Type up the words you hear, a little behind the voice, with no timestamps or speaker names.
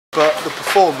But the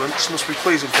performance must be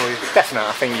pleasing for you. Definitely,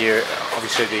 I think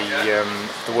obviously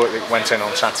the work that went in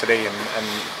on Saturday, and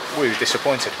we were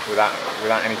disappointed without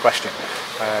any question.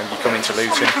 You come into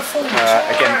Luton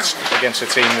against a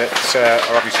team that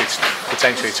are obviously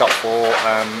potentially top four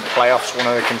playoffs, one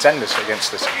of the contenders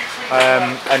against us,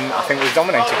 and I think we've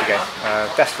dominated the game.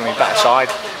 Definitely better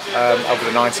side over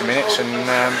the 90 minutes, and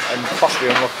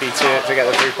possibly unlucky to get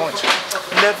the 3 points.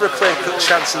 Never a clear-cut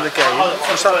chance in the game.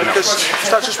 Was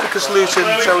that just because Luton,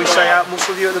 shall we say,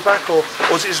 outmuscled you at the back, or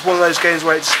was it just one of those games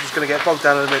where it just was going to get bogged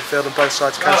down in the midfield and both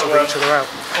sides cancel each other out?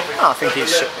 I think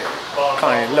it's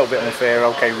kind of a little bit unfair.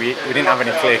 Okay, we didn't have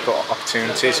any clear-cut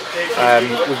opportunities.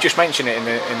 We've just mentioned it in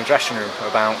the dressing room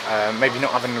about maybe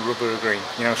not having the rubber green.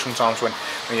 You know, sometimes when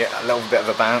you get a little bit of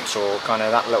a bounce or kind of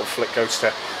that little flick goes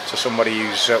to somebody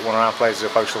who's one of our players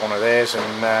as opposed to one of theirs,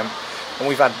 and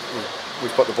we've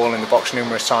put the ball in the box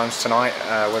numerous times tonight,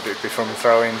 whether it be from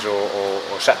throw-ins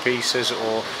or set pieces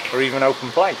or even open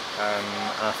play. And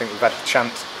I think we've had a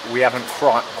chance. We haven't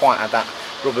quite had that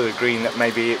rubber green that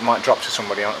maybe it might drop to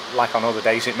somebody like on other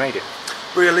days it made it.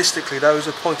 Realistically, though, is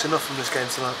a point enough from this game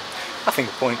tonight? I think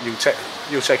a point,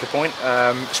 you'll take a point,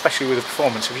 especially with the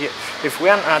performance. If we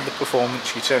hadn't had the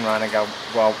performance, you turn around and go,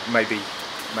 well, maybe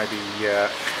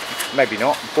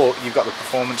not. But you've got the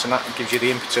performance, and that gives you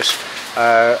the impetus,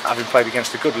 having played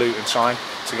against a good Luton side,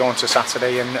 to go on to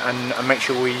Saturday and make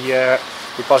sure we're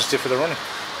positive for the running.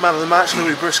 Man of the match,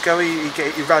 Louis Briscoe,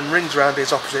 he ran rings around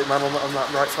his opposite man on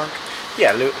that right flank.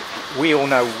 Yeah, we all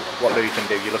know what Louis can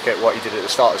do. You look at what he did at the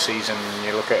start of the season, and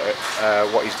you look at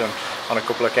what he's done on a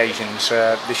couple of occasions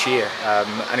this year,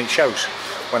 and it shows.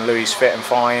 When Louis is fit and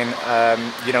fine,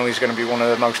 you know he's going to be one of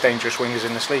the most dangerous wingers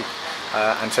in this league.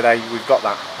 And today we've got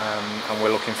that, and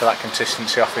we're looking for that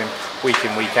consistency off him week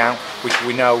in, week out.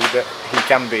 We know that he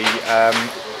can be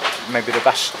maybe the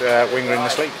best winger in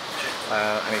this league,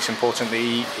 and it's important that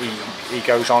he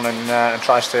goes on and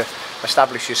tries to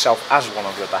establish himself as one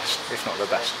of the best, if not the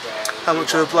best. How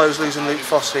much of a blow is losing Luke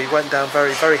Fossey? He went down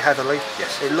very, very heavily.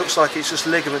 Yes. It looks like it's just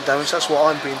ligament damage. That's what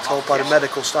I'm being told by the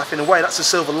medical staff. In a way, that's a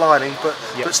silver lining, but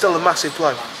still a massive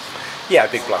blow. Yeah,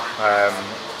 a big blow.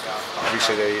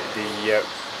 Obviously, the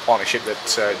partnership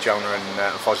that Jonah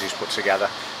and Fozzie's put together,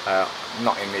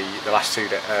 not in the last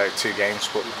two games,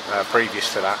 but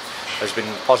previous to that, has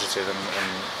been positive,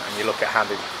 and you look at how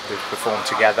they've performed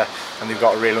together, and they've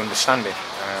got a real understanding.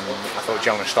 I thought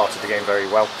Jonah started the game very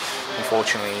well.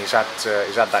 Unfortunately, he's had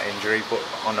that injury, but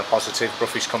on a positive,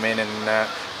 Bruffy's come in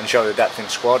and showed the depth in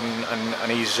the squad,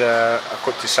 and he's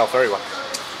equipped himself very well.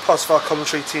 Part of our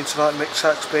commentary team tonight, Mick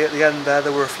Saxby, at the end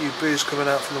there were a few boos coming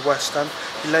out from the West Stand.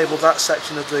 He labelled that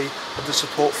section of the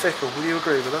support fickle. Will you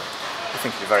agree with that? I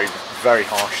think it's very, very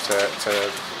harsh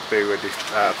to boo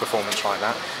a performance like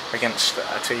that against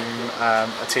a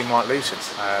team like Luton.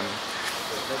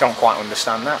 Don't quite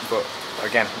understand that, but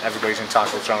again, everybody's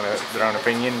entitled to their own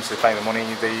opinions. They pay the money,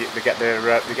 they get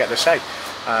their say.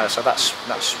 So that's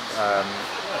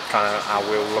kind of how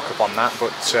we'll look upon that.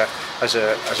 But as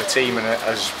a team, and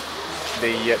as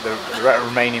the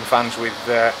remaining fans with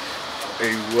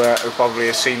who probably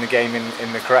have seen the game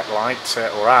in the correct light,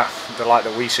 or the light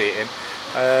that we see it in,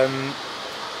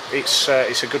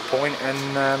 it's a good point,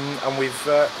 and we've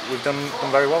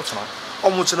done very well tonight.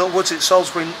 Onwards and upwards, it's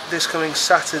Salisbury this coming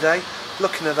Saturday.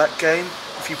 Looking at that game,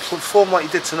 if you perform like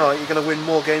you did tonight, you're going to win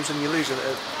more games than you lose in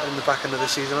the back end of the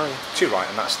season, aren't you? Too right,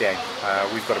 and that's the aim.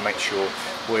 We've got to make sure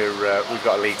we've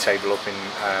got a league table up in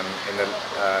the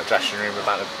dressing room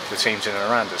about the teams in and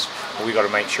around us. But we've got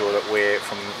to make sure that we're,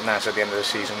 from now to the end of the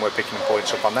season, we're picking the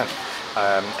points up on them.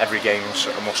 Every game's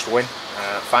a must-win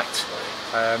fact.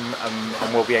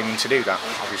 And we'll be aiming to do that.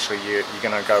 Obviously, you're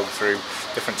going to go through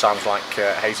different times like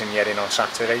Hayes and Yedding on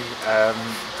Saturday,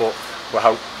 but we'll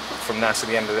hope from now to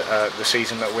the end of the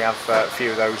season that we have a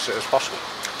few of those as possible.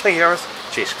 Thank you, Gareth.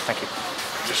 Cheers. Thank you.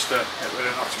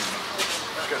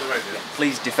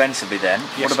 Please, defensively then.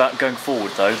 Yes. What about going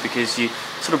forward though? Because you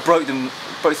sort of broke them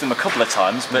a couple of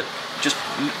times, but just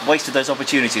wasted those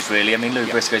opportunities really. I mean, Louis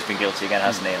Briscoe's been guilty again,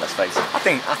 hasn't he? Let's face it. I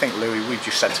think Louis. We've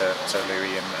just said to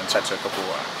Louis and said to a couple.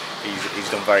 He's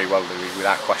done very well, Louis,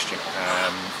 without question.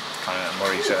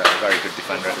 Murray's a very good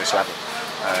defender at this level,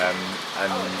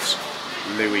 and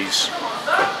Louis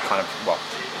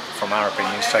from our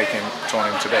opinions, torn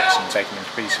him to bits and taken him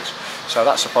to pieces. So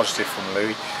that's a positive from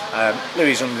Louis.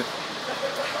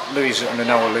 Louis under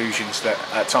no illusions that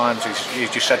at times he's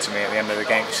just said to me at the end of the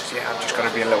game, he says, I've just got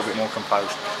to be a little bit more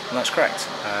composed, and that's correct.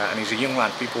 And he's a young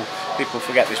lad. People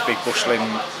forget this big bustling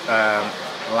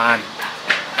lad,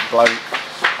 bloke,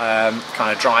 kind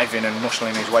of driving and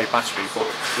muscling his way past people.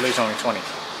 Louis only 20,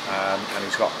 and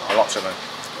he's got a lot to learn.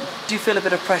 Do you feel a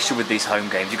bit of pressure with these home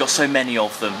games? You've got so many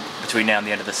of them between now and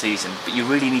the end of the season, but you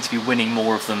really need to be winning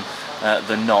more of them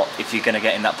than not if you're going to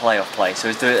get in that playoff play. So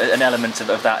is there an element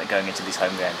of that going into these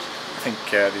home games? I think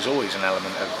there's always an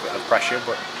element of pressure,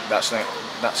 but that's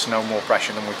no more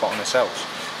pressure than we put on ourselves.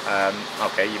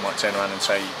 Okay, you might turn around and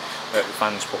say that the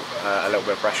fans put a little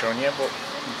bit of pressure on you, but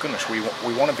goodness, we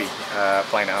want to be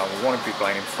playing at home. We want to be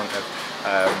playing in front of,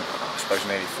 I suppose,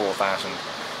 nearly 4,000.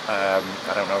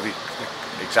 I don't know the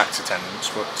exact attendance,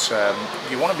 but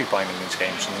you want to be playing in these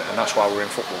games, and that's why we're in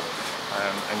football.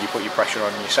 And you put your pressure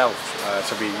on yourself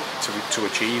to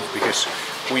achieve, because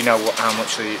we know how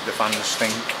much the fans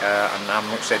think and how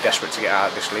much they're desperate to get out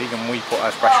of this league, and we put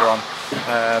our pressure on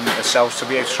ourselves to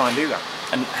be able to try and do that.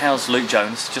 And how's Luke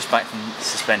Jones, just back from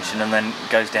suspension and then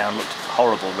goes down, looked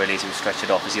horrible really as he was stretchered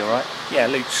off, is he alright? Yeah,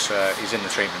 Luke's he's in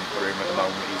the treatment room at the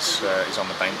moment, he's on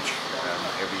the bench,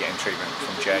 he'll be getting treatment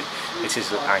from Jay. It's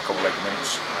his ankle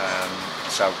ligaments,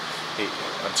 so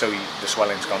until the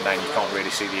swelling's gone down, you can't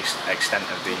really see the extent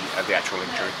of the actual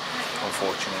injury,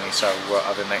 unfortunately. So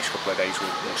over the next couple of days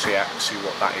we'll see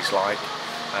what that is like,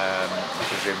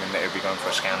 presuming that he'll be going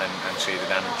for a scan and see the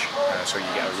damage, so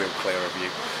you get a real clearer view,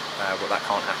 but that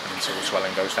can't happen until the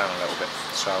swelling goes down a little bit.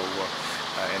 So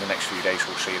in the next few days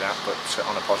we'll see that, but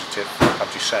on a positive, like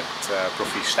I've just said,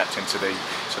 Bruffy stepped into the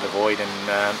void and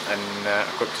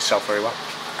equipped himself very well.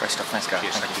 Great stuff, thanks Gareth.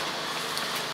 Cheers, thank you.